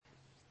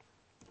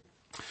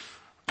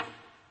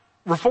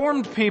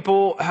Reformed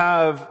people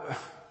have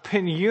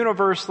been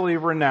universally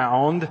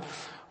renowned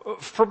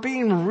for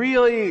being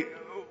really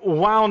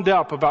wound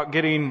up about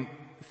getting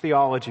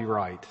theology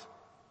right.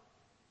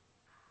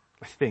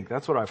 I think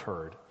that's what I've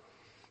heard.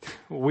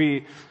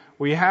 We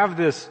have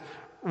this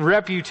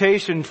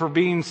reputation for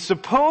being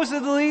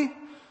supposedly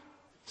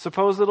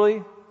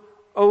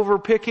over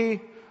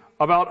picky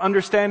about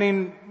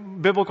understanding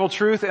biblical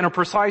truth in a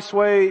precise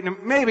way.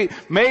 Maybe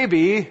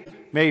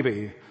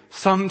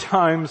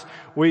sometimes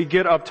we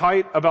get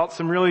uptight about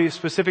some really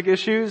specific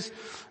issues.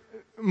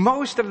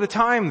 Most of the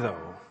time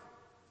though,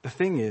 the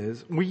thing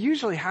is, we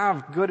usually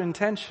have good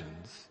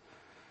intentions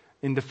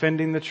in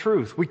defending the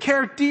truth. We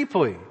care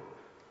deeply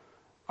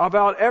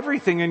about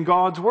everything in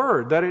God's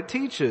Word that it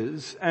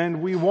teaches,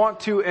 and we want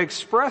to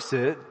express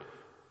it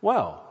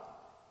well.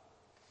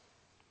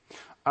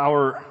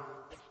 Our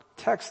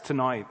text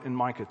tonight in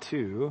Micah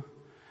 2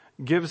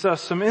 gives us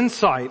some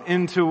insight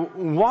into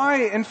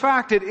why, in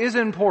fact, it is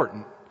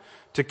important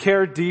to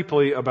care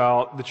deeply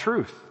about the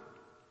truth.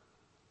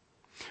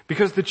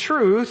 Because the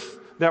truth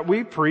that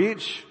we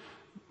preach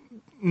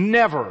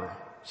never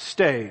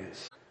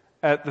stays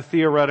at the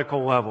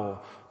theoretical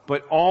level,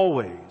 but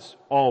always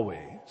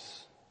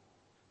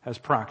has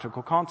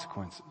practical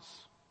consequences.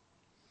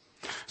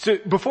 So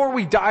before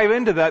we dive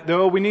into that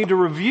though, we need to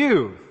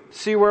review,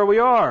 see where we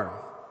are.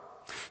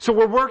 So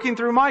we're working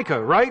through Micah,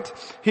 right?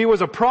 He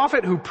was a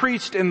prophet who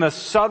preached in the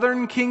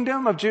southern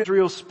kingdom of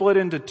Israel, split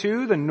into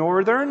two, the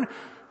northern,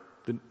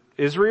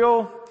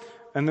 Israel,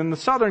 and then the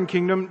southern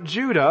kingdom,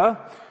 Judah.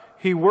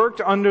 He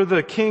worked under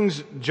the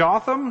kings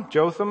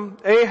Jotham,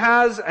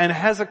 Ahaz, and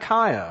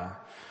Hezekiah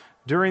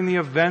during the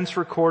events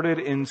recorded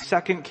in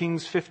 2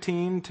 Kings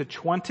 15 to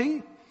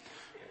 20,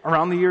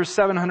 around the years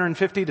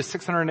 750 to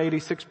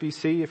 686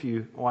 BC, if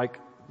you like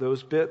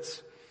those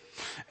bits.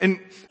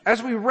 And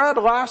as we read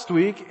last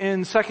week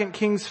in 2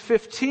 Kings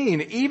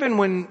 15, even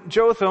when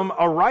Jotham,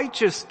 a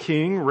righteous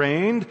king,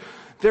 reigned,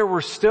 there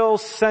were still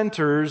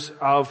centers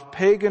of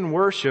pagan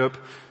worship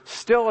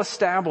still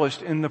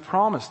established in the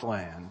promised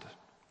land.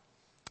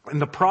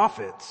 And the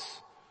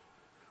prophets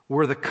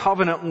were the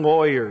covenant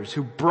lawyers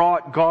who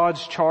brought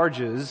God's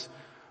charges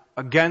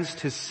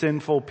against his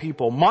sinful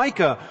people.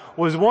 Micah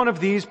was one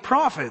of these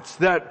prophets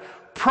that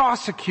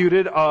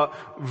prosecuted a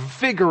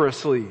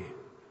vigorously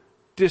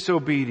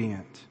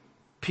disobedient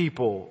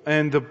people.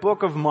 And the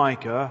book of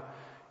Micah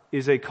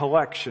is a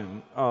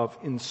collection of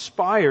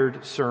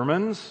inspired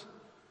sermons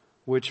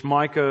which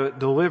Micah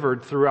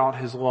delivered throughout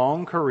his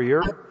long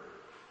career,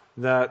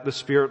 that the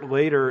Spirit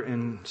later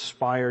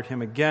inspired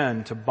him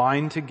again to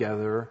bind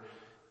together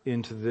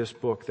into this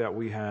book that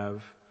we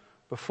have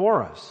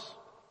before us.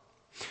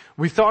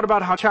 We thought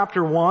about how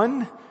chapter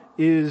 1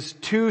 is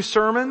 2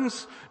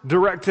 sermons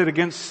directed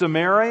against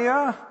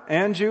Samaria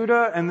and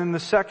Judah, and then the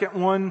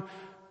second one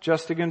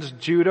just against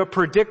Judah,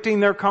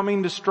 predicting their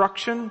coming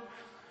destruction.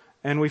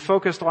 And we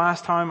focused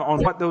last time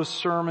on what those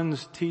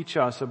sermons teach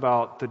us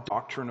about the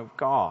doctrine of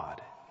God.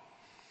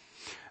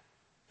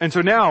 And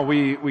so now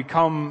we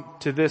come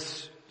to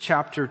this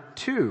chapter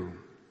 2,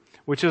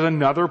 which is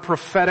another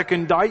prophetic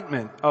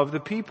indictment of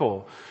the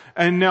people.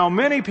 And now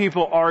many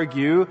people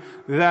argue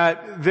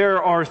that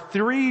there are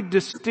 3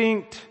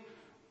 distinct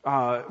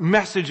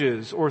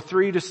messages or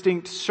 3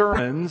 distinct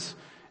sermons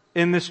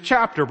in this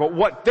chapter. But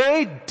what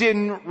they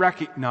didn't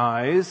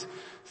recognize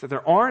is that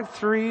there aren't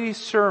 3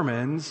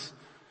 sermons.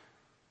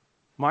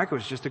 Micah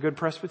was just a good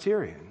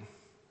Presbyterian.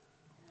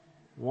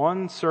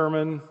 1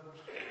 sermon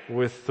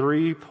with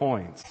 3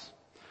 points.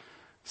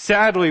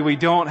 Sadly, we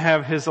don't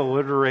have his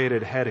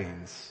alliterated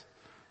headings,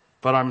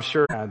 but I'm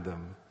sure he had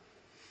them.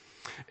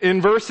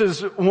 In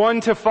verses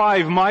 1 to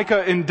 5,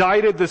 Micah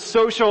indicted the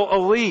social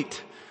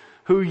elite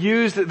who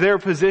used their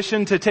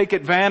position to take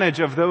advantage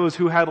of those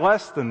who had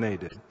less than they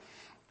did.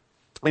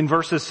 In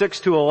verses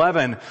 6 to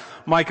 11,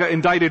 Micah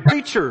indicted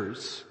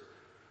preachers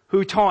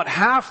who taught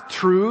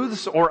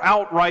half-truths or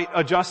outright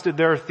adjusted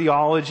their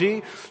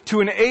theology to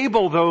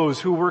enable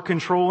those who were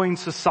controlling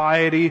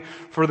society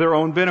for their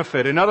own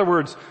benefit. In other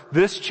words,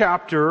 this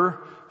chapter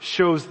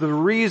shows the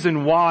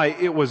reason why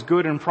it was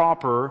good and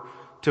proper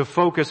to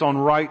focus on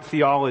right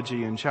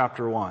theology in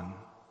chapter 1.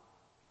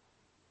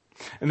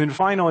 And then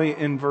finally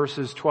in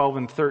verses 12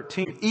 and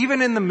 13,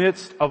 even in the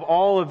midst of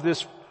all of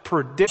this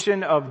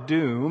prediction of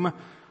doom,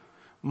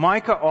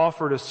 Micah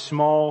offered a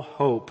small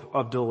hope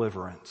of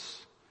deliverance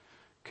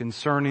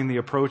concerning the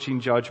approaching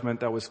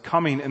judgment that was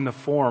coming in the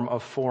form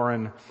of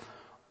foreign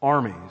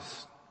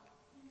armies.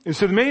 And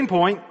so the main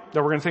point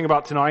that we're going to think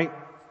about tonight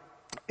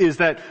is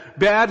that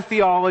bad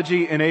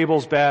theology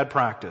enables bad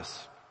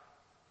practice.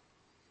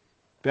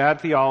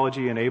 Bad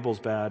theology enables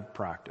bad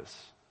practice.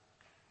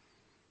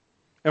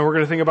 And we're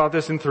going to think about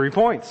this in 3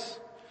 points.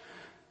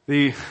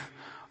 The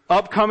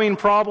upcoming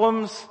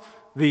problems,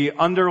 the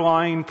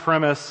underlying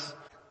premise,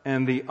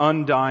 and the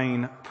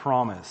undying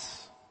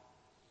promise.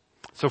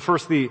 So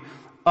first, the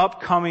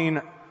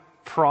upcoming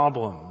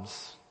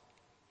problems.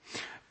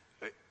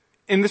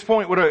 In this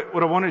point, what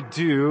I want to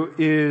do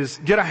is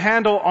get a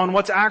handle on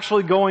what's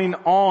actually going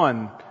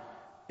on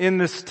in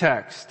this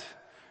text.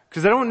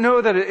 Because I don't know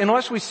that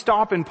unless we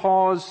stop and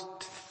pause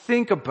to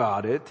think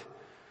about it,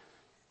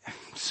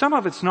 some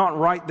of it's not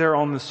right there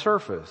on the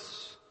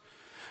surface.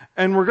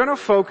 And we're going to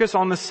focus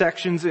on the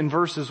sections in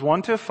verses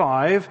 1 to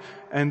 5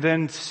 and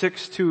then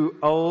 6 to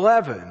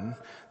 11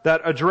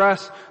 that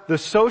address the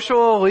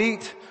social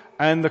elite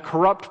and the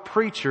corrupt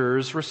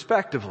preachers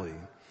respectively.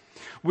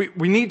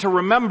 We need to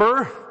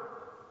remember,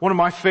 one of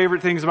my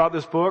favorite things about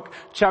this book,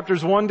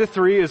 chapters 1 to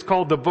 3 is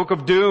called the Book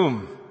of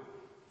Doom.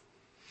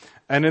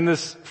 And in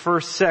this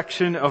first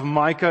section of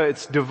Micah,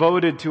 it's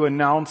devoted to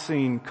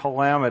announcing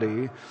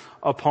calamity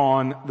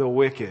upon the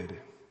wicked.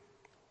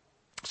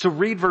 So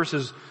read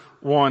verses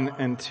 1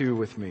 and 2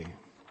 with me.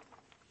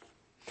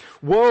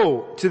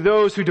 Woe to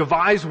those who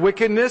devise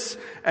wickedness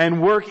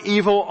and work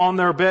evil on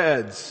their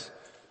beds.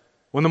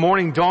 When the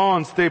morning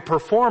dawns, they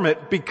perform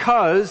it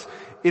because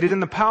it is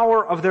in the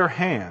power of their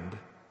hand.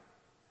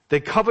 They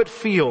covet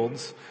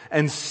fields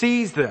and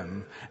seize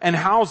them and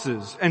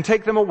houses and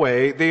take them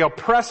away. They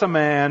oppress a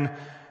man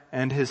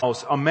and his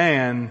house, a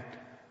man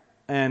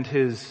and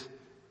his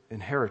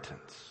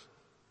inheritance.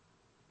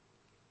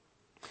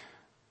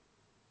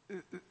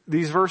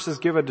 These verses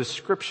give a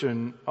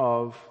description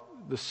of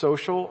the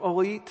social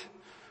elite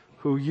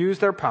who use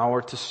their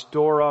power to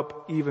store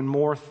up even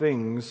more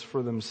things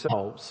for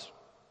themselves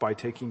by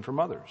taking from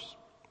others.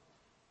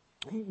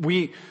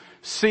 We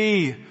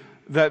see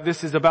that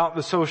this is about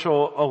the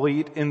social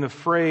elite in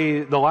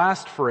the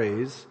last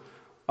phrase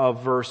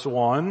of verse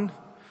 1,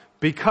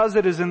 because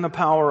it is in the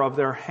power of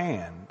their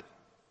hand.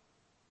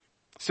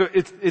 So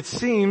it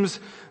seems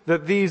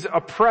that these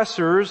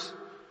oppressors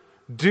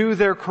do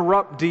their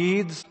corrupt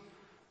deeds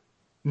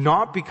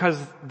not because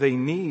they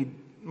need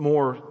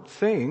more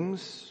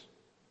things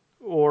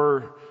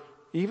or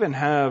even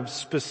have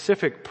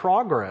specific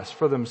progress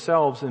for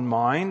themselves in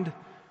mind.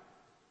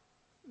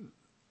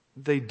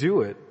 They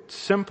do it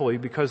simply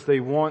because they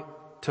want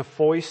to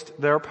foist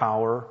their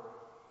power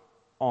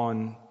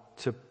on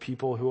to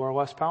people who are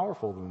less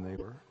powerful than they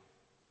were.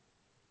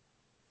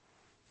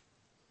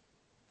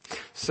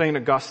 St.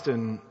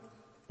 Augustine,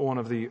 one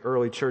of the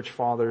early church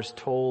fathers,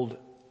 told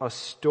a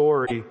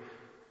story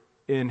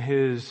in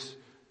his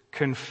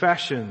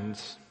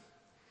Confessions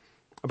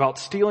about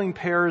stealing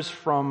pears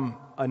from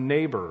a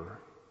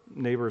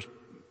neighbor's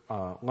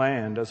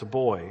land as a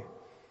boy.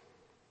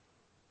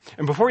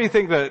 And before you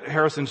think that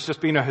Harrison's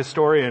just being a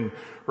historian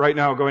right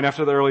now going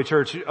after the early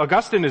church,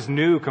 Augustine is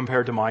new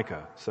compared to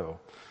Micah, so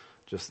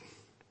just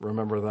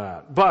remember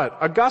that. But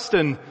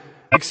Augustine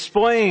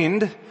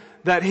explained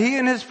that he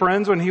and his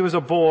friends, when he was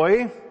a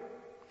boy,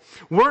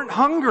 weren't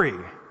hungry.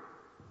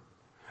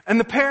 And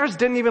the pears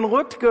didn't even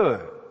look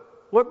good.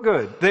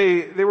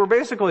 They were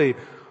basically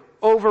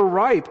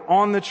overripe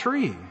on the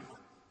tree.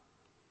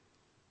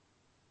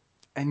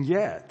 And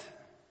yet,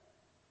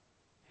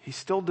 he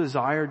still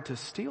desired to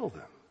steal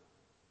them.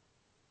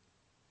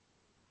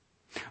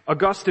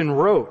 Augustine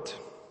wrote,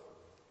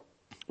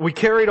 "We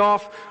carried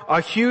off a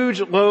huge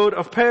load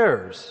of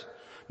pears,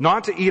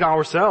 not to eat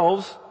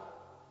ourselves,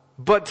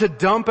 but to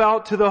dump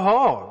out to the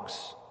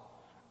hogs,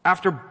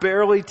 after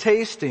barely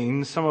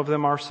tasting some of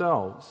them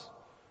ourselves.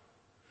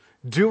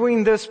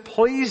 Doing this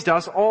pleased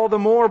us all the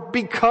more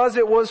because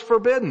it was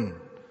forbidden.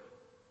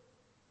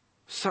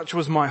 Such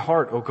was my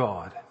heart, O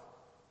God.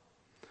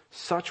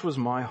 Such was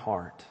my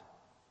heart,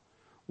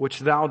 which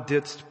thou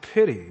didst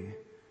pity,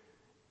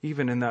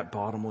 even in that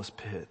bottomless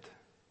pit.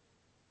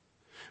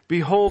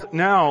 Behold,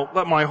 now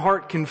let my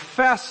heart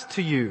confess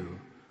to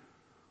you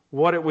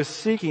what it was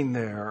seeking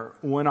there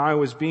when I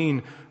was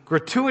being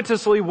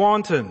gratuitously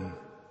wanton,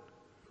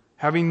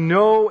 having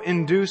no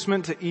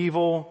inducement to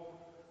evil,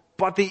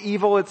 but the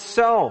evil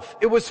itself.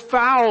 It was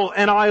foul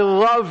and I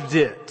loved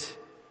it.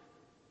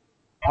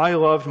 I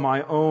loved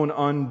my own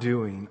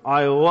undoing.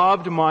 I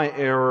loved my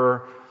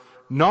error,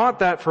 not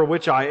that for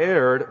which I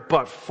erred,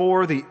 but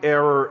for the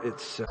error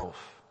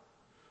itself.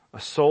 A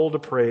soul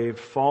depraved,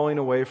 falling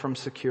away from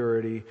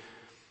security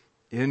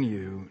in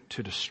you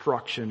to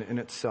destruction in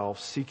itself,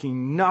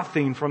 seeking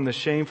nothing from the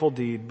shameful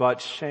deed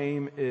but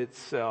shame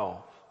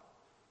itself."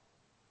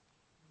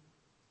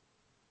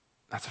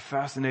 That's a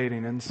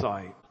fascinating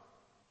insight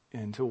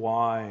into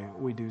why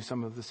we do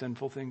some of the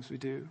sinful things we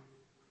do.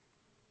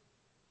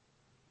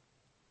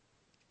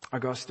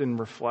 Augustine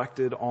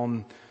reflected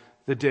on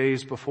the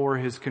days before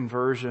his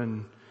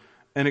conversion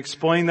and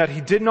explained that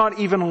he did not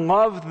even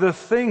love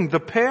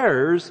the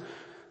pears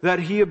that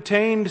he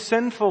obtained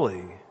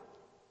sinfully.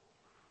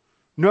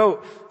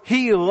 No,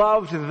 he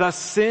loved the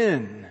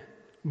sin,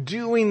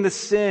 doing the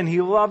sin.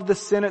 He loved the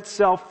sin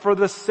itself for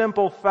the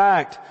simple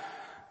fact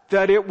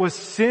that it was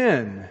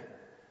sin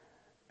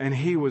and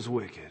he was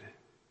wicked.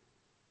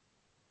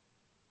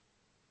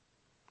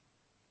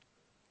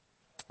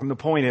 And the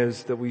point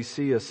is that we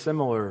see a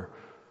similar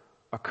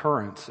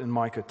occurrence in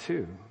Micah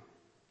 2.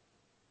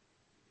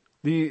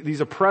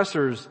 These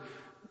oppressors,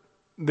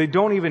 they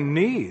don't even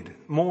need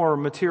more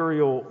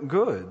material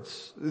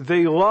goods.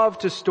 They love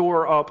to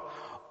store up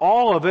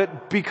all of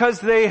it because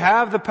they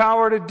have the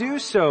power to do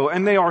so,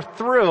 and they are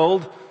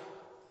thrilled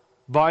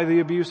by the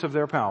abuse of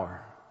their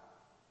power.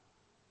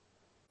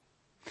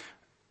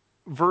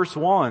 verse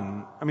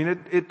 1,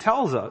 it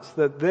tells us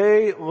that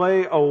they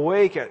lay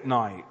awake at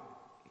night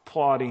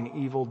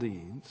plotting evil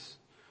deeds,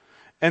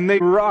 and they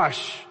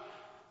rush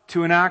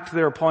to enact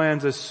their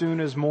plans as soon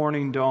as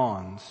morning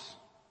dawns.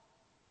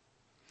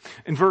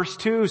 And verse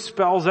 2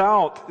 spells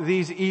out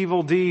these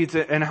evil deeds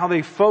and how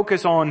they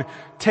focus on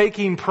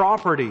taking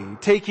property,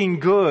 taking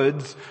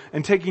goods,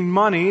 and taking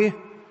money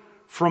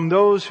from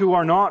those who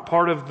are not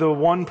part of the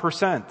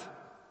 1%.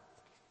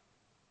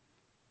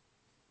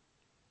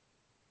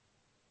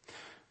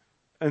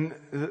 And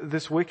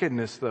this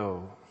wickedness,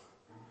 though,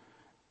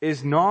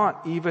 is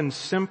not even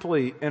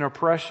simply an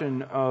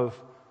oppression of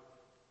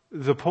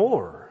the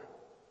poor.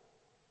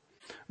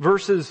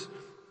 Verses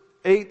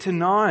 8 to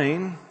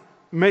 9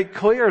 make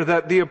clear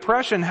that the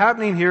oppression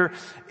happening here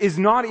is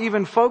not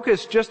even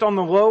focused just on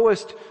the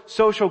lowest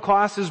social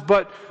classes,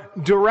 but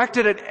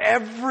directed at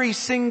every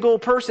single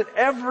person,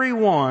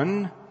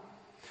 everyone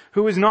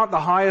who is not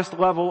the highest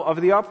level of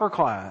the upper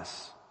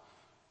class.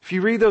 If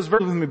you read those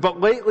verses with me,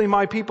 but lately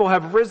my people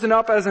have risen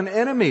up as an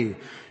enemy.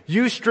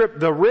 You strip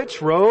the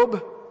rich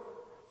robe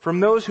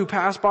from those who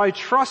pass by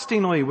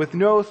trustingly with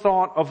no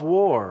thought of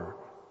war.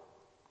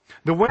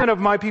 The women of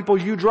my people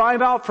you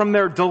drive out from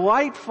their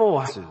delightful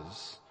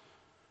houses.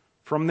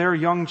 From their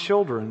young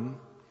children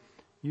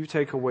you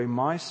take away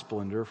my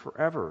splendor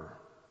forever.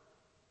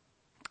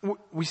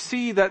 We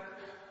see that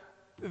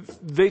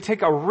they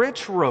take a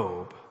rich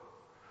robe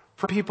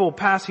for people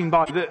passing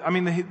by.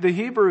 The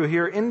Hebrew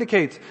here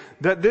indicates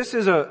that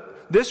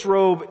this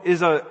robe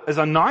is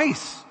a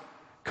nice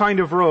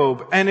kind of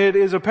robe, and it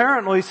is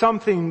apparently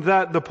something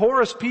that the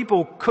poorest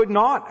people could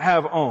not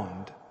have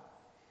owned.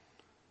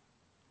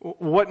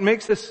 What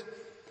makes this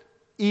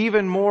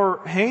even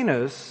more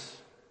heinous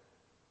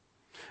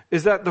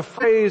is that the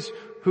phrase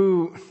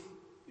who,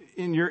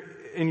 in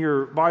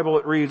your Bible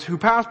it reads, who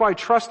pass by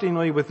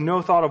trustingly with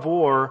no thought of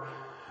war,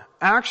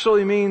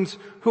 actually means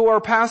who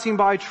are passing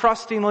by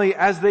trustingly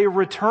as they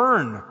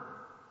return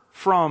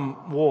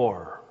from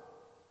war.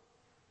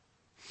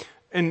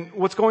 And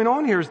what's going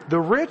on here is the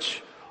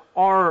rich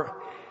are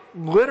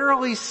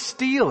literally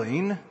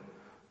stealing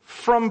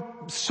from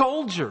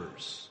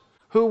soldiers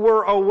who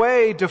were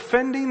away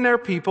defending their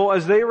people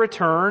as they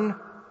return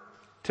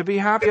to be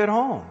happy at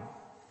home.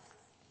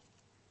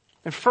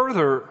 And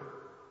further,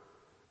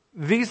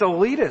 these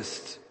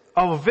elitists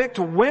evict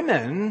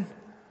women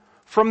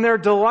from their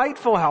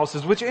delightful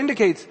houses, which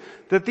indicates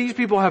that these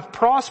people have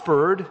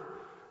prospered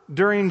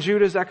during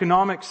Judah's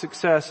economic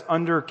success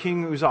under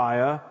King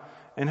Uzziah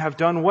and have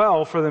done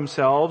well for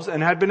themselves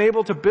and had been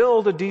able to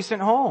build a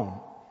decent home.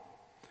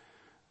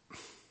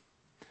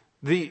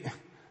 The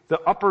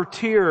upper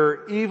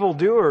tier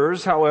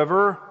evildoers,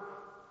 however,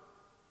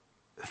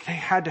 they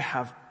had to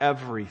have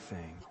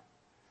everything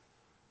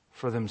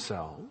for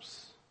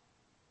themselves.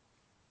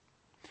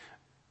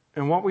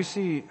 And what we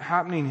see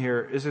happening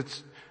here is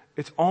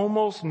it's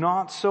almost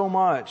not so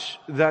much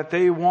that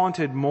they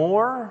wanted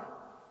more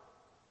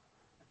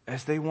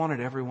as they wanted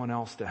everyone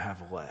else to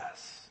have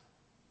less.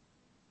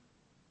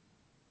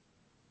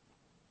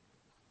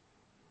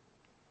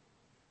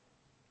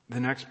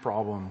 The next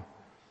problem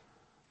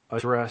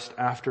addressed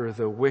after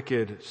the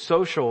wicked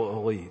social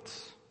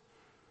elites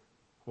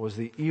was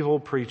the evil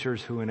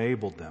preachers who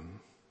enabled them.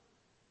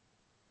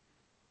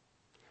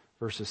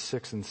 Verses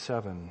 6 and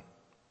 7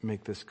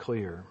 make this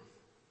clear.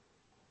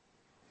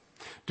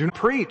 Do not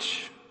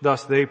preach,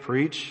 thus they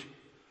preach.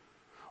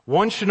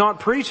 One should not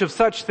preach of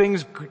such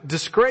things.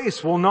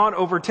 Disgrace will not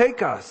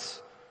overtake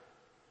us.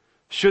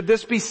 Should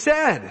this be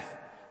said,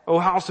 O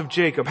house of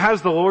Jacob,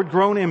 has the Lord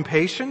grown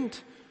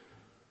impatient?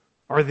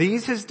 Are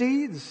these his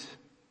deeds?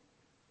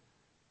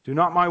 Do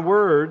not my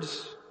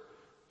words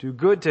do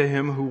good to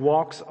him who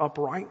walks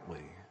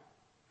uprightly?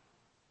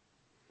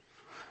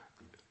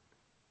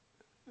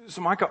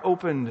 So Micah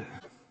opened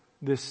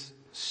this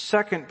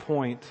second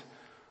point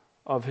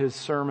of his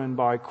sermon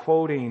by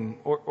quoting,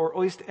 or at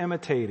least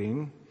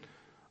imitating,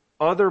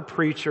 other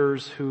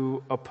preachers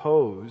who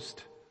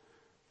opposed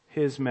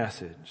his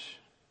message.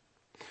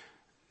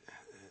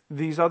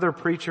 These other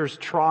preachers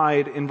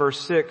tried in verse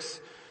 6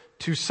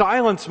 to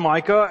silence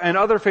Micah and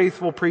other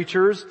faithful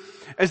preachers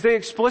as they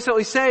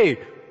explicitly say,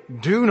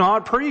 do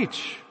not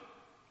preach.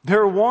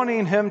 They're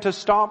wanting him to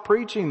stop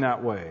preaching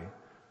that way.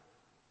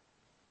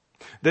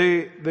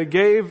 They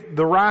gave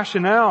the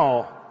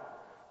rationale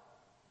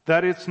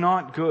that it's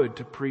not good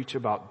to preach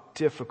about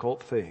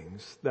difficult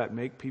things that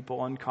make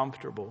people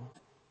uncomfortable,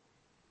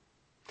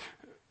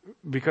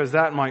 because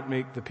that might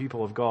make the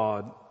people of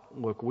God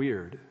look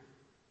weird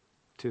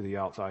to the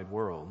outside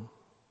world.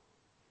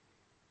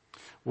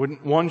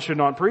 One should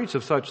not preach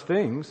of such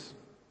things.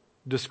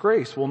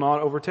 Disgrace will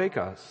not overtake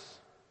us.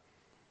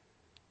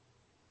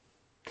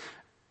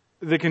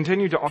 They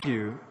continue to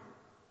argue,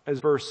 as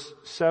verse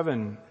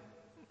 7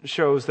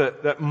 shows,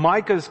 that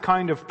Micah's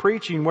kind of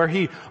preaching, where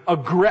he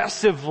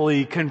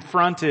aggressively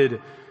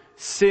confronted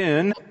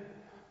sin,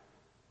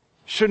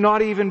 should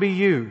not even be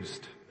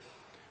used,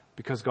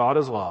 because God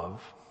is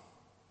love,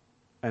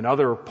 and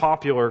other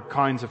popular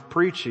kinds of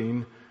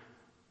preaching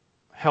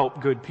help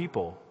good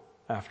people,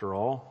 after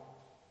all.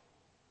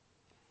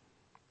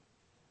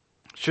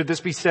 Should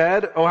this be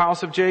said, O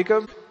house of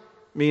Jacob?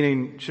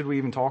 Meaning, should we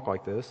even talk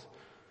like this?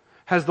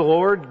 Has the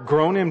Lord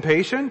grown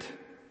impatient?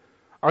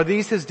 Are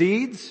these his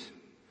deeds?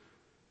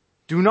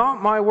 Do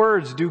not my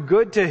words do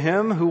good to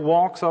him who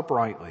walks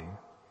uprightly?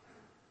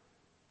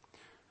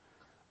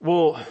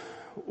 Well,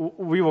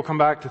 we will come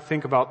back to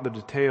think about the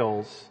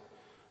details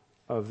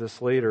of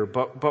this later,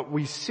 but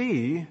we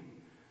see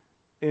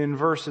in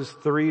verses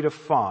 3 to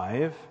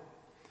 5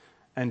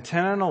 and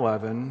 10 and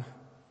 11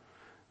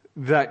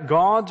 that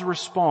God's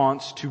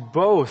response to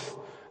both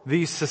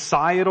these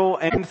societal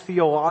and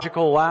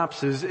theological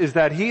lapses is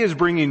that he is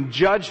bringing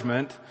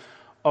judgment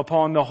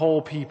upon the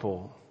whole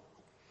people.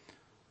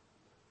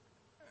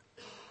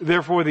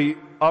 Therefore, the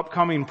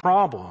upcoming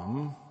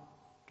problems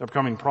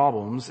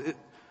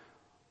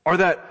are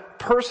that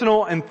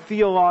personal and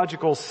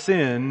theological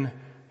sin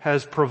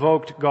has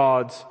provoked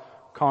God's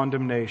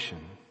condemnation.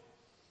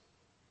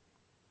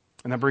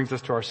 And that brings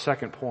us to our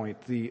second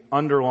point, the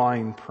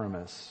underlying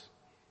premise.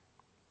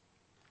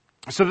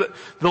 So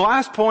the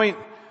last point,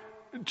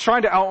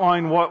 trying to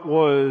outline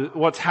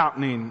what's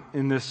happening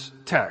in this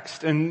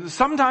text. And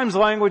sometimes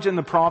language in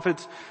the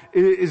prophets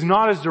is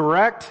not as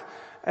direct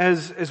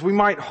as we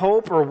might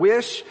hope or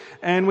wish,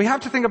 and we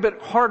have to think a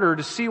bit harder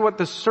to see what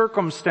the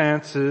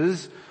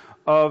circumstances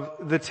of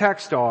the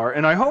text are.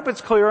 And I hope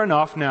it's clear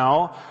enough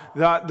now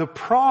that the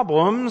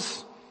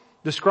problems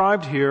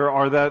described here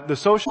are that the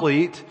social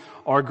elite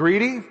are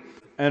greedy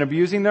and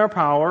abusing their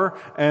power,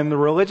 and the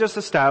religious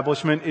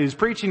establishment is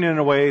preaching in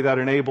a way that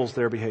enables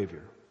their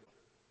behavior.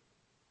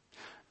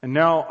 And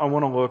now I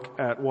want to look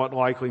at what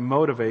likely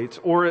motivates,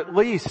 or at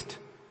least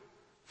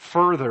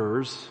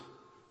furthers,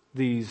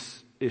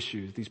 these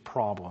issues, these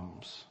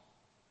problems.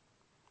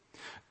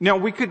 Now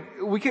we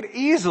could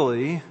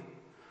easily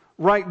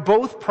write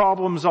both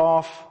problems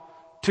off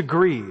to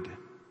greed.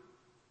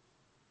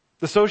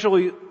 The social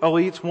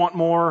elites want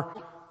more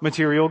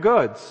material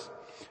goods,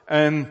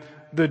 and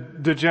the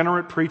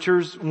degenerate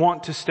preachers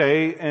want to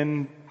stay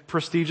in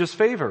prestigious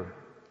favor.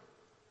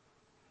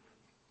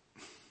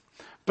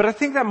 But I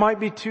think that might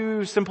be too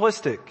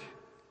simplistic.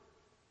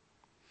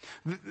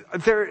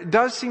 There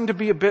does seem to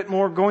be a bit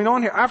more going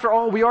on here. After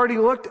all, we already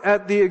looked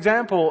at the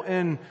example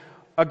in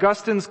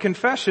Augustine's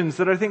Confessions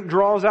that I think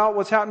draws out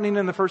what's happening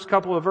in the first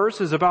couple of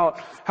verses about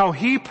how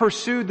he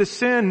pursued the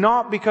sin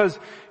not because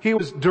he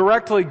was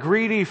directly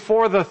greedy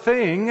for the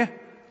thing,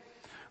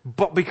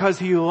 but because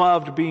he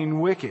loved being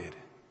wicked.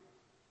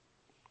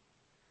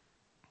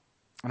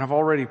 And I've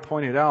already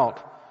pointed out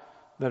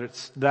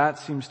that that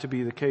seems to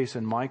be the case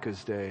in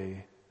Micah's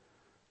day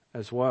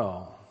as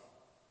well.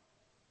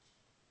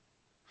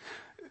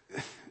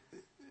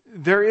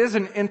 There is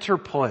an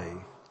interplay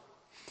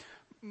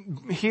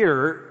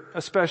here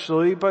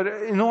especially, but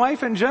in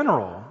life in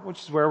general,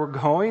 which is where we're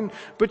going,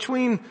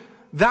 between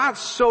that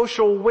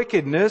social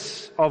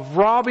wickedness of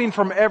robbing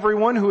from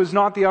everyone who is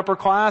not the upper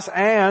class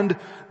and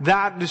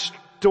that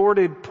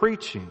distorted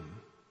preaching.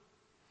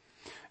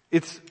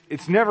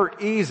 It's never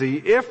easy,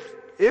 if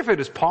it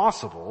is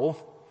possible,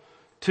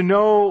 to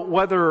know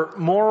whether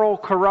moral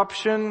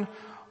corruption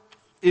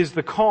is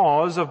the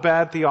cause of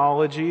bad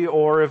theology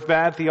or if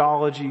bad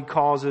theology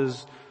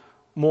causes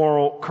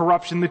moral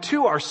corruption. The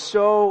two are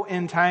so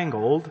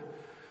entangled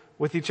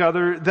with each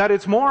other that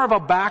it's more of a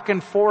back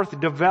and forth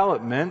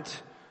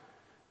development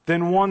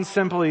than one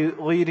simply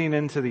leading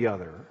into the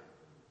other.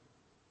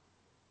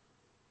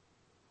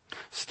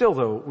 Still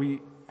though,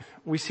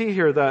 we see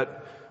here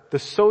that the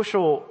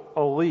social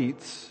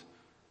elites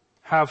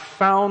have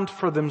found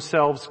for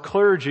themselves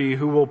clergy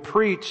who will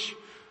preach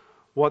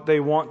what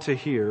they want to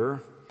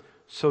hear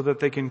so that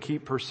they can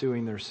keep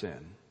pursuing their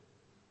sin.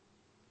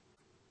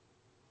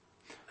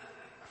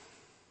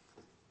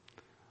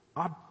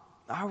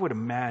 I would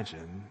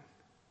imagine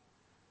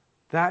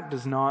that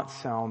does not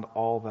sound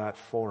all that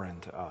foreign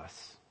to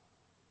us.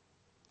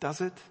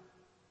 Does it?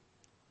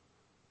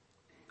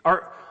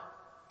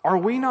 Are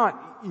we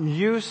not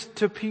used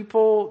to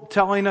people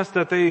telling us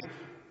that they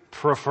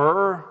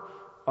prefer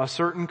a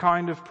certain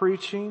kind of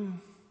preaching?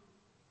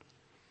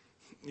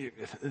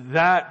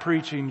 That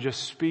preaching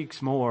just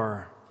speaks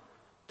more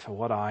to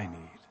what I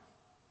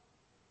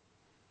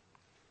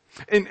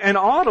need. And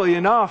oddly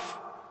enough,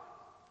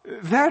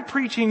 that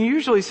preaching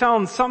usually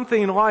sounds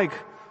something like,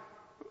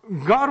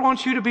 God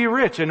wants you to be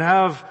rich and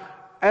have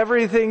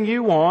everything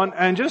you want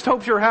and just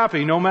hopes you're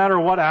happy no matter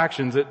what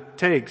actions it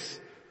takes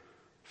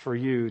for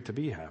you to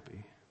be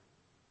happy.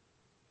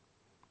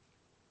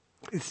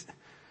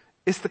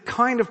 It's the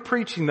kind of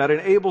preaching that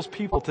enables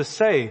people to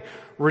say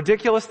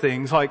ridiculous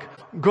things like,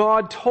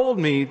 God told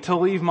me to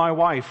leave my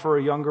wife for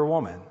a younger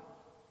woman.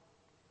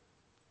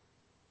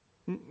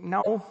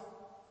 No,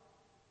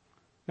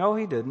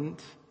 he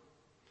didn't.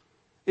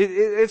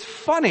 It's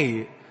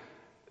funny,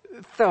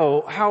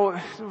 though,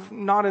 how,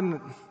 not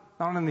in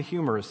the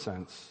humorous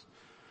sense,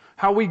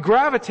 how we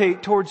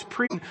gravitate towards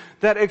preaching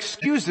that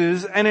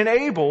excuses and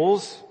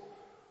enables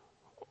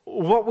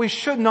what we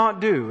should not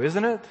do,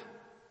 isn't it?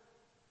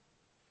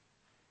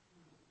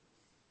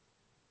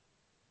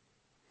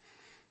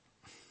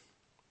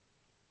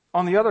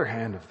 On the other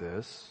hand of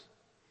this,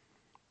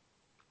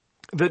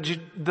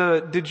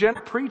 The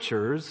degenerate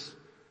preachers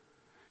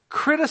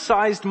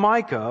criticized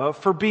Micah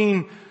for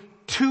being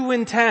too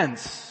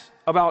intense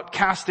about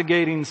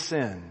castigating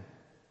sin.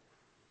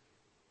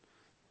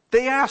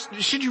 They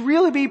asked, should you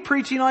really be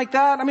preaching like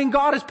that? I mean,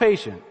 God is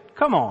patient.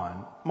 Come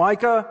on,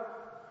 Micah.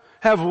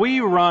 Have we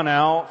run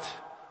out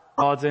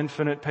God's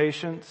infinite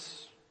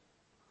patience?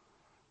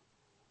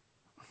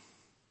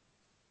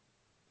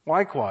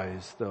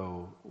 Likewise,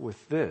 though,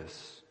 with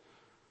this,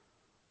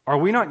 are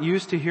we not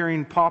used to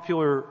hearing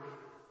popular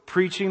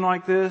preaching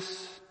like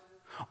this?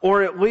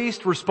 Or at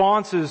least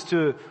responses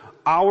to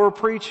our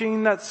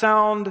preaching that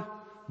sound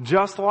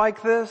just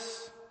like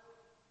this?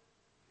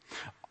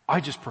 I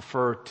just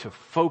prefer to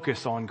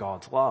focus on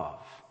God's love.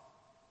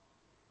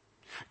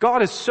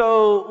 God is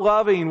so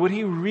loving. Would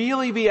He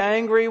really be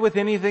angry with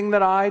anything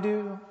that I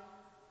do?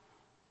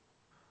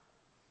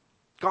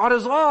 God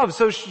is love.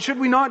 So should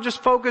we not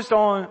just focus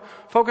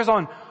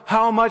on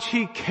how much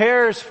He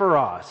cares for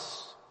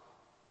us?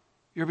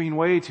 You're being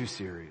way too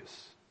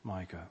serious,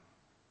 Micah.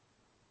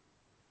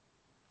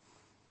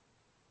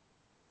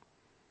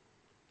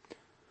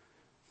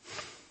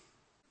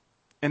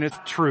 And it's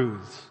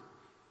truths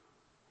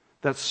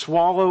that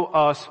swallow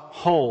us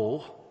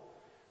whole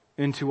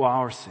into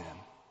our sin.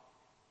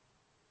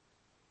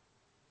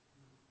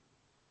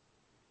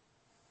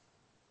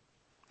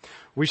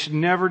 We should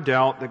never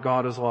doubt that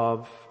God is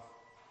love.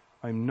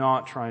 I'm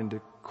not trying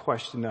to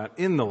question that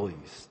in the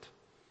least.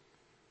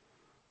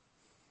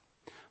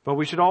 But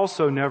we should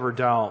also never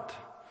doubt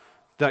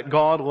that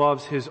God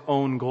loves His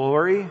own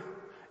glory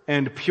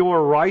and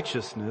pure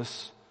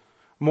righteousness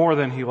more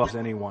than He loves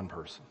any one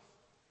person.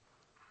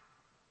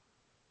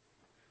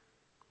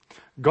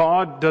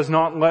 God does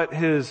not let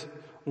His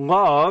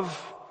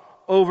love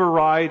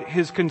override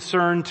His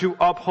concern to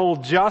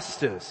uphold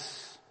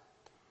justice.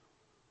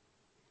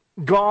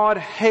 God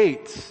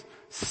hates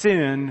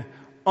sin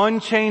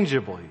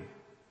unchangeably.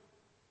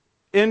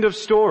 End of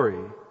story.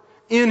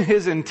 In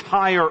His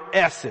entire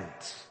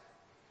essence.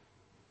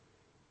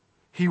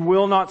 He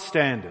will not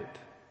stand it.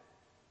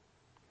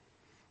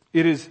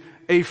 It is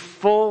a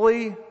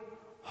fully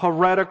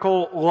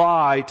heretical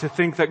lie to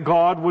think that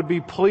God would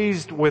be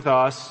pleased with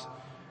us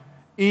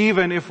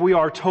even if we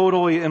are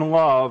totally in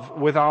love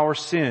with our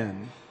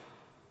sin,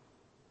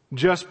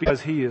 just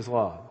because He is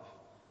love.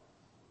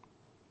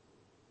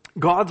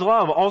 God's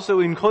love also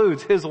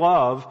includes His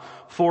love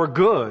for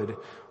good,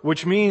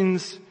 which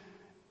means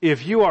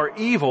if you are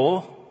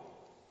evil,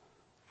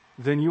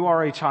 then you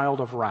are a child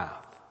of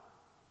wrath.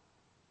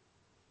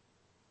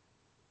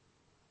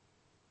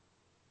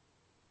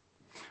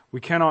 We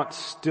cannot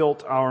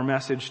stilt our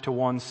message to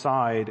one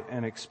side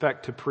and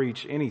expect to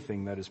preach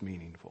anything that is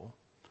meaningful.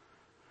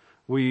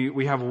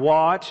 We have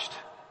watched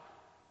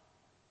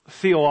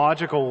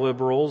theological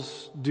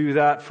liberals do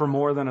that for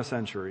more than a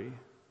century.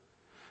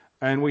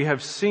 And we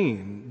have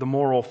seen the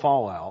moral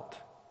fallout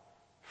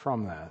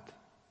from that.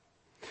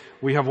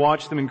 We have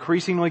watched them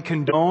increasingly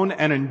condone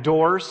and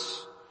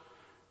endorse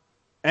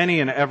any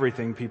and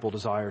everything people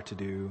desire to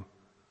do,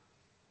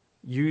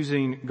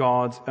 using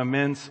God's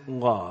immense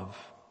love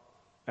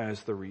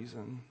as the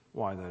reason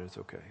why that is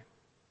okay.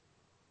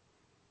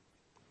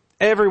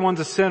 Everyone's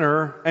a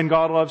sinner, and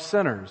God loves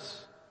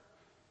sinners.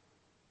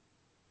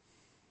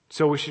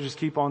 So we should just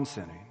keep on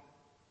sinning,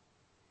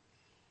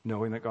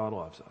 knowing that God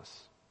loves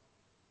us,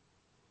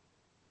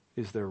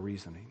 is their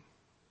reasoning.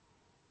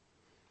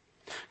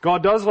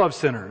 God does love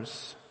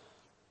sinners,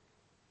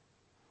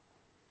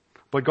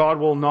 but God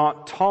will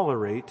not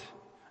tolerate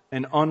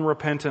an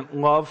unrepentant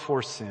love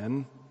for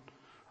sin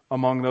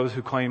among those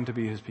who claim to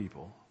be His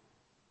people.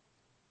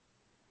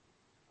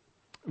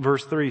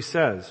 Verse 3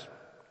 says,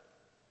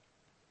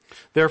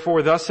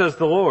 "Therefore thus says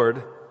the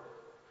Lord,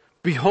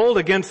 behold,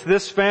 against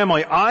this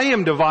family I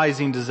am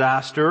devising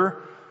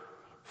disaster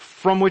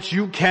from which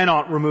you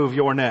cannot remove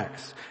your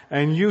necks,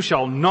 and you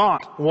shall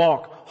not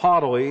walk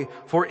haughtily,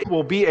 for it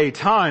will be a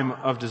time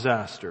of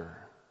disaster."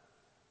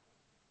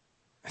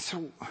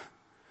 So,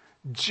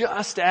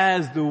 just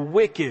as the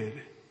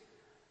wicked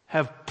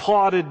have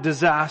plotted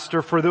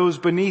disaster for those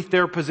beneath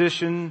their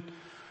position,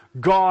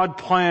 God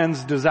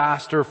plans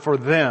disaster for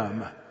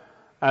them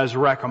as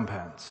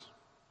recompense.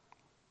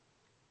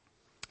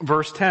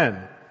 Verse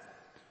 10,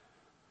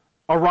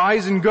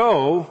 "Arise and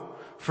go,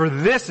 for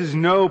this is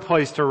no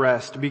place to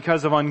rest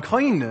because of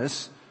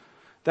uncleanness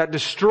that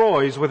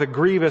destroys with a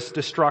grievous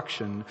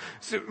destruction."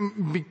 So,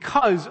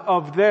 because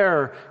of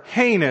their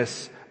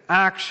heinous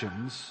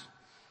actions,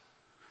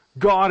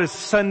 God is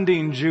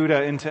sending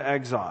Judah into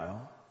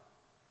exile.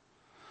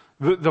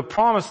 The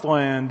promised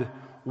land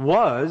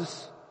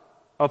was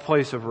a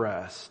place of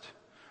rest,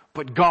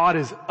 but God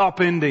is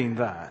upending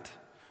that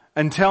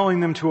and telling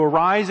them to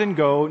arise and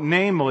go,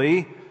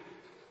 namely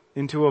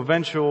into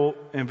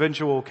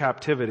eventual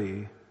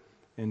captivity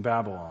in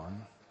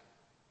Babylon.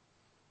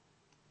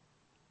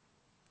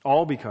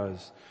 All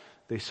because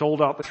they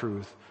sold out the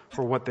truth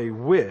for what they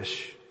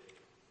wish,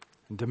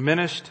 and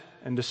diminished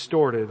and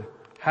distorted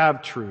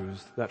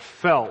half-truths that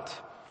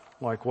felt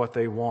like what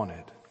they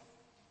wanted.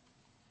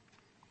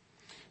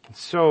 And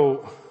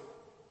so,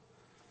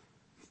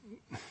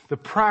 the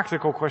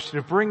practical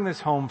question, to bring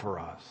this home for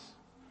us,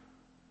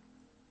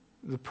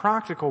 the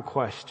practical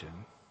question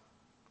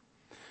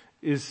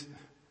is,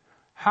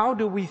 how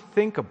do we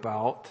think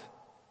about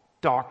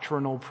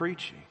doctrinal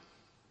preaching?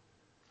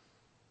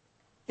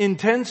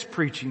 Intense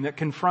preaching that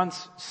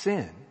confronts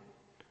sin.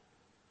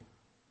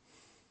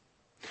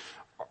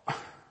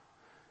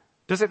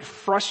 Does it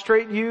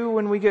frustrate you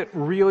when we get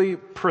really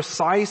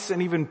precise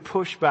and even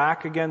push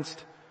back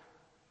against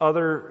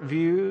other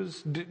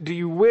views? Do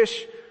you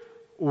wish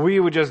we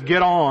would just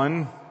get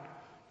on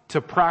to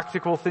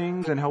practical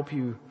things and help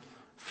you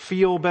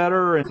feel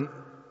better and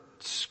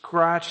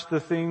scratch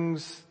the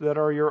things that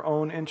are your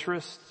own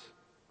interests?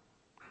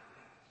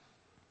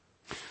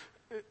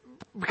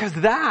 Because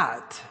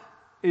that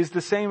is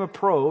the same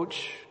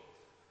approach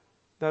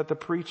that the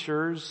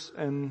preachers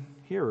and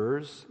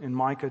hearers in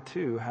Micah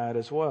 2 had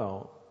as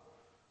well.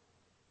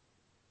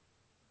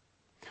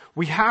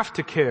 We have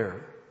to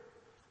care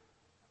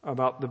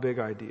about the big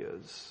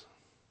ideas.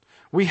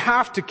 We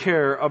have to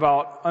care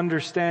about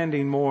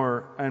understanding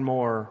more and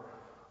more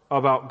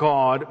about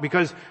God,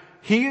 because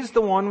He is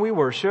the one we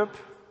worship,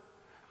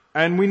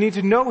 and we need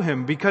to know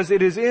Him, because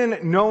it is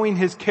in knowing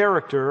His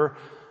character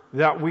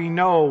that we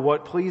know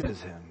what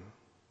pleases Him.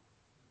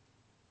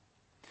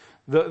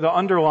 The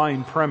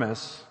underlying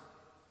premise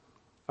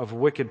of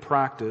wicked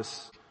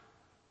practice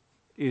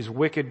is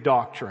wicked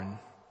doctrine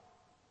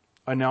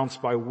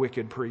announced by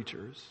wicked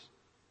preachers.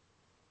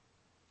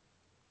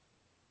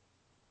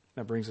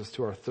 That brings us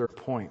to our third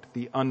point,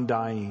 the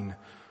undying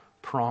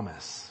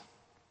promise.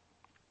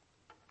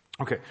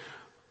 Okay.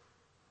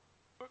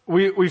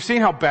 We've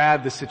seen how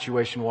bad the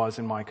situation was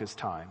in Micah's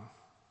time.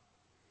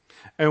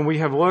 And we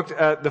have looked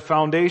at the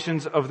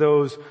foundations of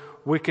those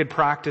wicked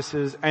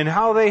practices and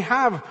how they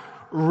have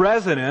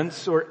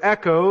resonance or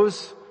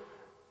echoes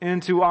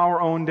into our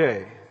own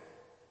day.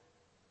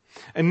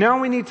 And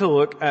now we need to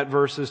look at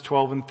verses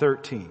 12 and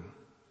 13.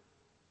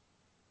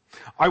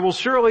 I will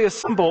surely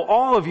assemble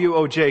all of you,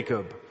 O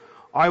Jacob.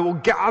 I will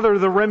gather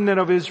the remnant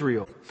of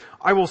Israel.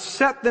 I will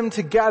set them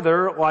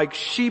together like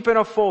sheep in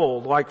a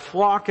fold, like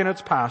flock in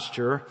its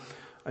pasture,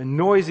 a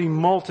noisy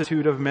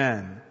multitude of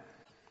men.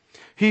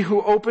 He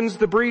who opens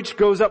the breach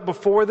goes up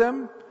before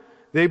them.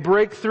 They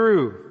break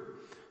through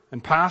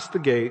and pass the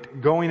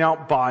gate, going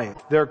out by it.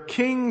 Their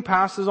king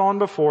passes on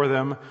before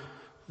them,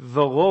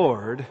 the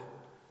Lord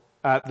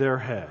at their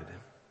head.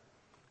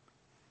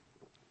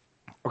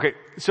 Okay,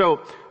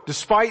 so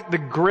despite the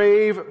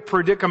grave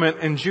predicament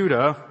in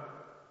Judah,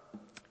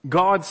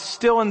 God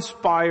still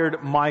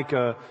inspired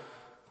Micah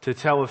to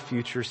tell of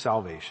future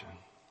salvation.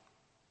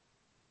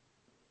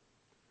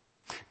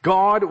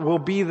 God will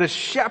be the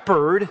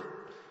shepherd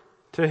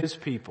to His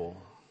people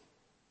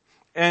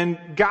and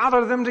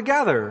gather them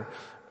together.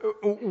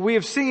 We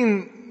have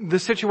seen the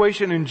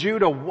situation in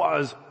Judah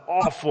was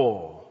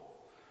awful,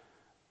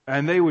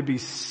 and they would be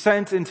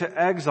sent into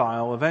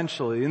exile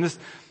eventually. And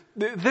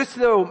this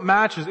though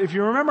matches, if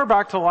you remember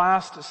back to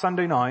last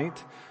Sunday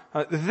night,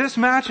 this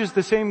matches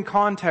the same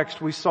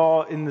context we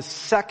saw in the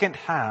second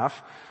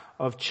half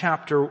of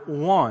chapter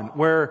 1,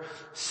 where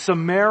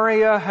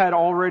Samaria had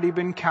already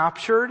been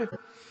captured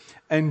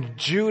and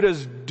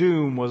Judah's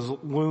doom was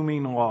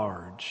looming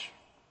large.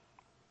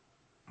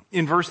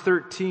 In verse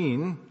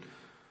 13,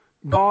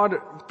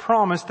 God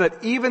promised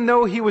that even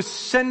though He was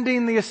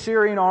sending the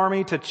Assyrian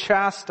army to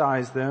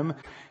chastise them,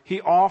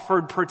 He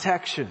offered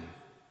protection.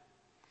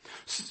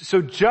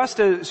 So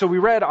we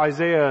read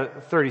Isaiah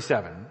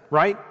 37,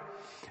 right?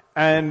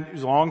 And it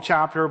was a long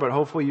chapter, but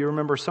hopefully you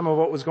remember some of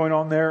what was going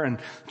on there. And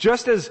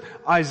just as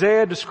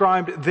Isaiah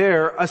described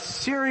there,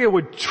 Assyria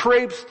would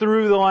traipse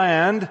through the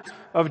land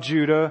of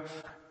Judah,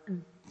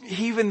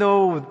 even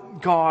though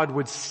God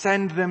would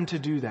send them to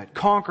do that,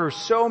 conquer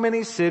so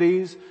many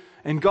cities,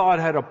 and God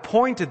had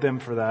appointed them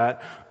for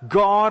that.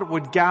 God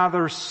would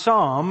gather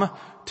some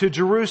to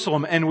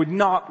Jerusalem and would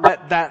not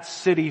let that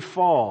city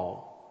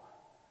fall.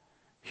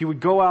 He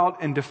would go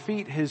out and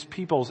defeat His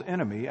people's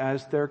enemy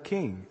as their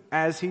king,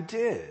 as He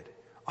did.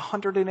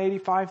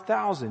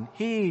 185,000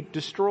 He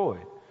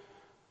destroyed.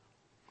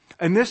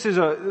 And this is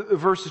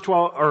verses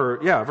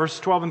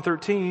 12 and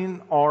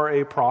 13 are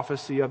a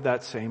prophecy of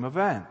that same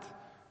event.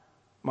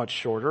 Much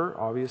shorter,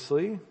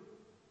 obviously.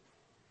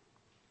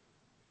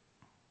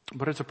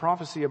 But it's a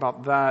prophecy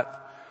about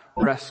that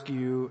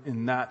rescue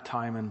in that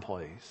time and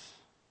place.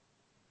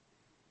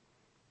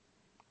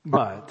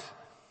 But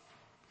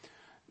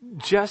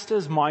just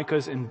as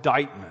Micah's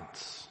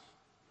indictments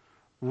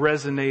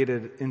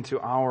resonated into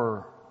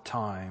our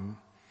time,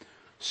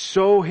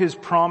 so his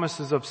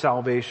promises of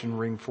salvation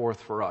ring forth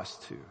for us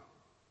too.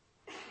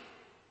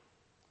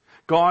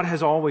 God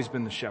has always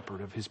been the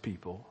shepherd of His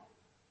people.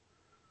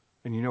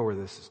 And you know where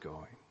this is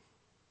going,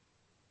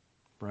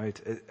 right?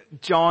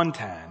 John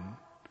 10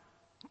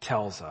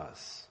 tells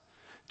us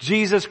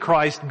Jesus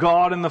Christ,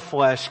 God in the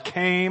flesh,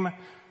 came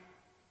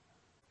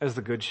as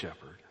the good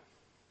shepherd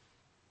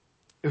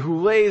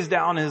who lays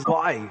down His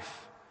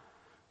life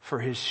for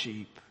His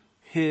sheep,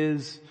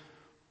 His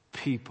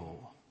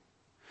people.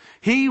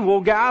 He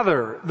will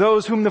gather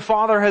those whom the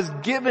Father has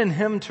given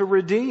him to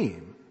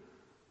redeem.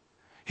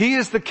 He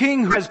is the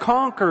King who has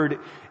conquered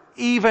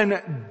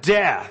even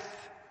death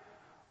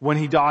when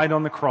he died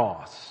on the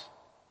cross.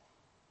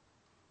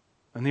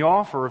 And the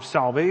offer of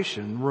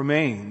salvation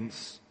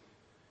remains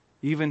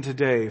even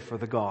today for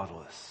the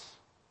godless.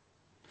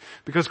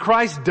 Because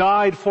Christ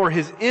died for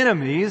his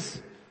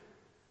enemies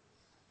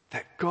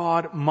that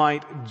God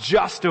might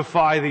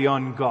justify the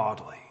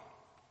ungodly.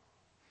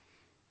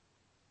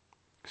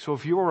 So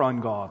if you're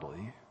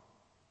ungodly,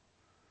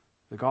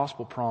 the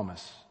gospel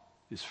promise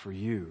is for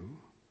you,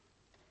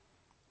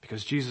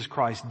 because Jesus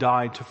Christ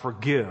died to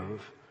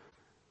forgive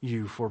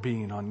you for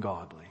being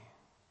ungodly,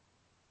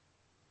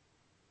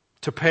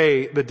 to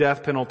pay the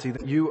death penalty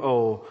that you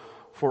owe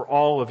for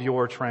all of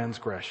your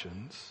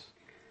transgressions,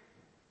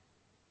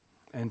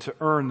 and to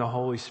earn the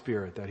Holy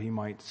Spirit that he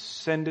might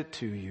send it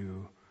to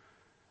you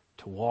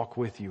to walk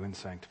with you in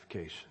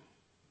sanctification.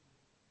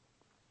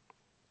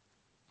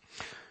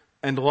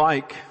 And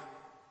like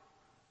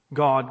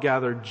God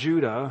gathered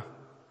Judah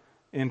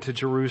into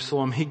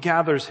Jerusalem, he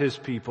gathers his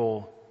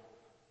people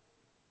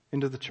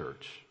into the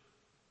church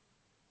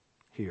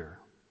here.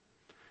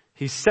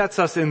 He sets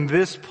us in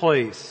this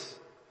place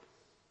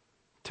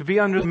to be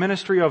under the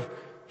ministry of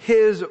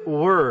his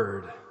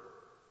word.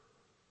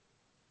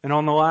 And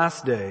on the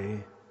last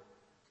day,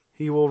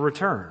 he will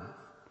return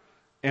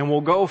and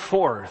will go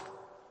forth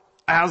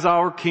as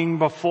our King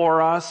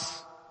before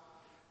us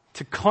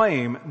to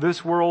claim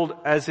this world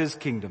as his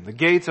kingdom. The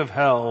gates of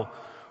hell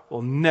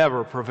will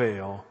never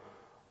prevail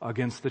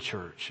against the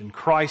church. And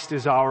Christ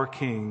is our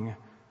King,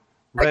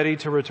 ready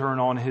to return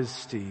on his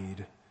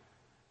steed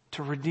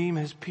to redeem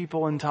his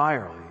people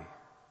entirely.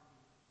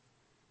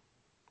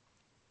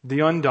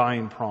 The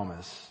undying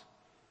promise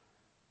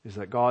is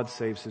that God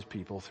saves his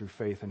people through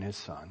faith in his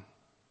Son.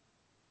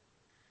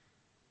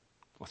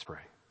 Let's pray.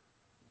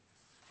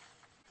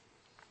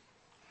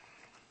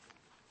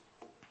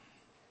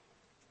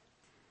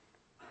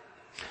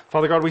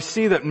 Father God, we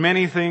see that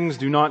many things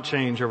do not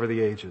change over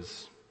the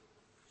ages.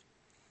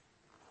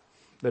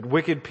 That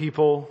wicked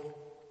people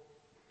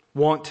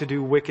want to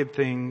do wicked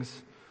things,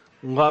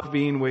 love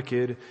being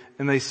wicked,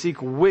 and they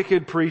seek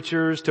wicked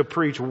preachers to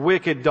preach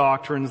wicked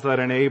doctrines that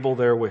enable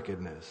their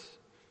wickedness.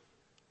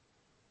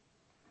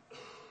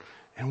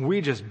 And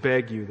we just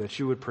beg you that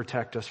you would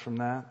protect us from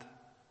that.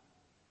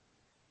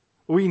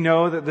 We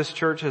know that this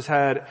church has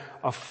had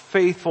a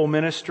faithful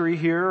ministry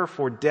here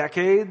for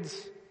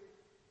decades.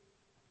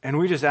 And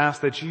we just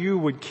ask that you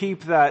would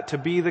keep that to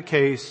be the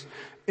case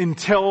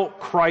until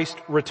Christ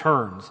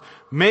returns.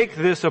 Make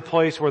this a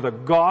place where the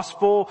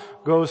gospel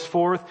goes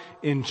forth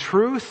in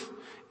truth,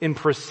 in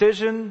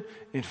precision,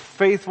 in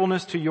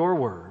faithfulness to your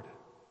word.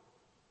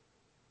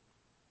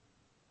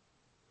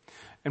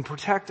 And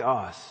protect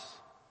us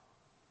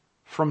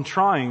from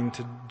trying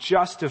to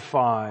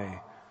justify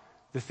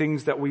the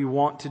things that we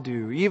want to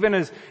do. Even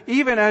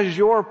as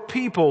your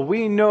people,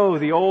 we know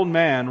the old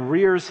man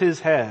rears his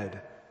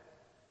head.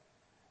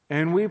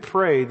 And we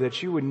pray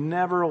that you would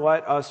never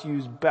let us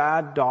use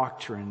bad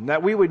doctrine,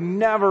 that we would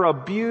never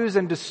abuse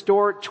and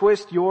distort,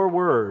 twist your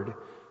word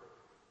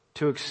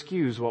to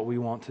excuse what we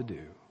want to do.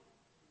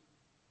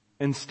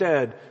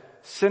 Instead,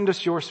 send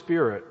us your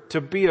Spirit to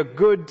be a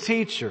good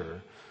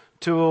teacher,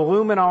 to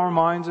illumine our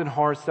minds and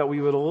hearts that we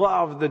would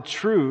love the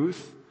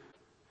truth,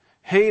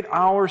 hate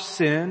our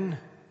sin,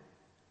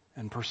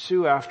 and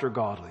pursue after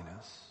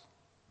godliness.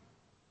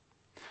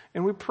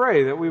 And we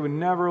pray that we would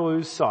never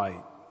lose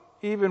sight,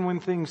 even when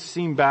things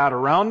seem bad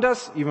around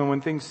us, even when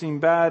things seem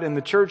bad in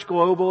the church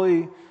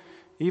globally,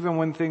 even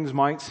when things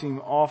might seem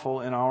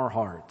awful in our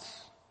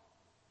hearts.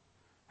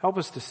 Help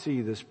us to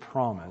see this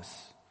promise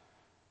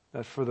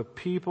that for the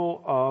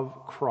people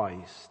of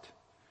Christ,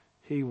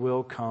 he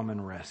will come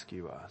and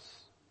rescue us.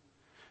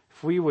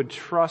 If we would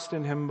trust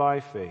in him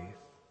by faith,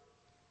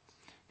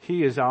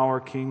 he is our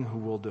King who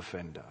will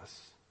defend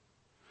us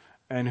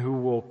and who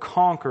will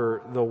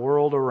conquer the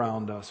world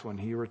around us when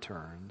he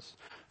returns.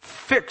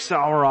 Fix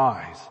our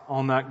eyes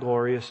on that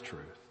glorious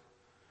truth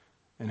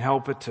and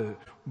help it to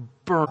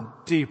burn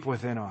deep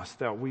within us,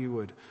 that we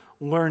would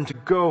learn to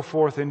go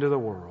forth into the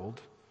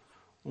world,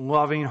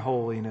 loving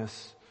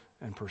holiness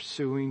and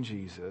pursuing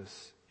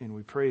Jesus. And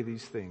we pray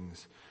these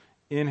things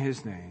in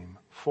his name,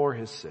 for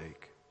his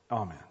sake.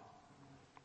 Amen.